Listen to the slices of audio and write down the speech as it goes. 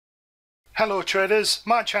Hello traders,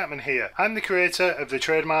 Mark Chapman here. I'm the creator of the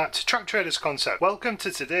trademarked Trap Traders concept. Welcome to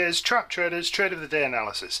today's Trap Traders Trade of the Day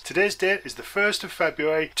analysis. Today's date is the 1st of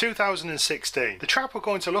February 2016. The trap we're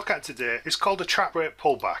going to look at today is called a trap rate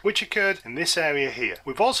pullback, which occurred in this area here.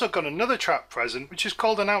 We've also got another trap present, which is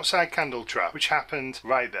called an outside candle trap, which happened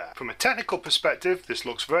right there. From a technical perspective, this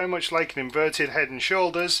looks very much like an inverted head and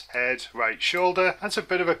shoulders, head, right shoulder. That's a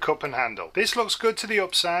bit of a cup and handle. This looks good to the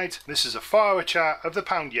upside. This is a 4-hour chart of the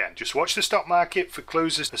pound yen. Just watch the stock market for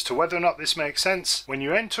clues as to whether or not this makes sense when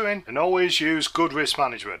you're entering, and always use good risk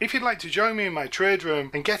management. If you'd like to join me in my trade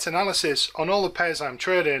room and get analysis on all the pairs I'm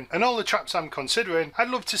trading and all the traps I'm considering, I'd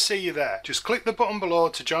love to see you there. Just click the button below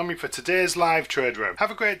to join me for today's live trade room.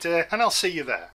 Have a great day and I'll see you there.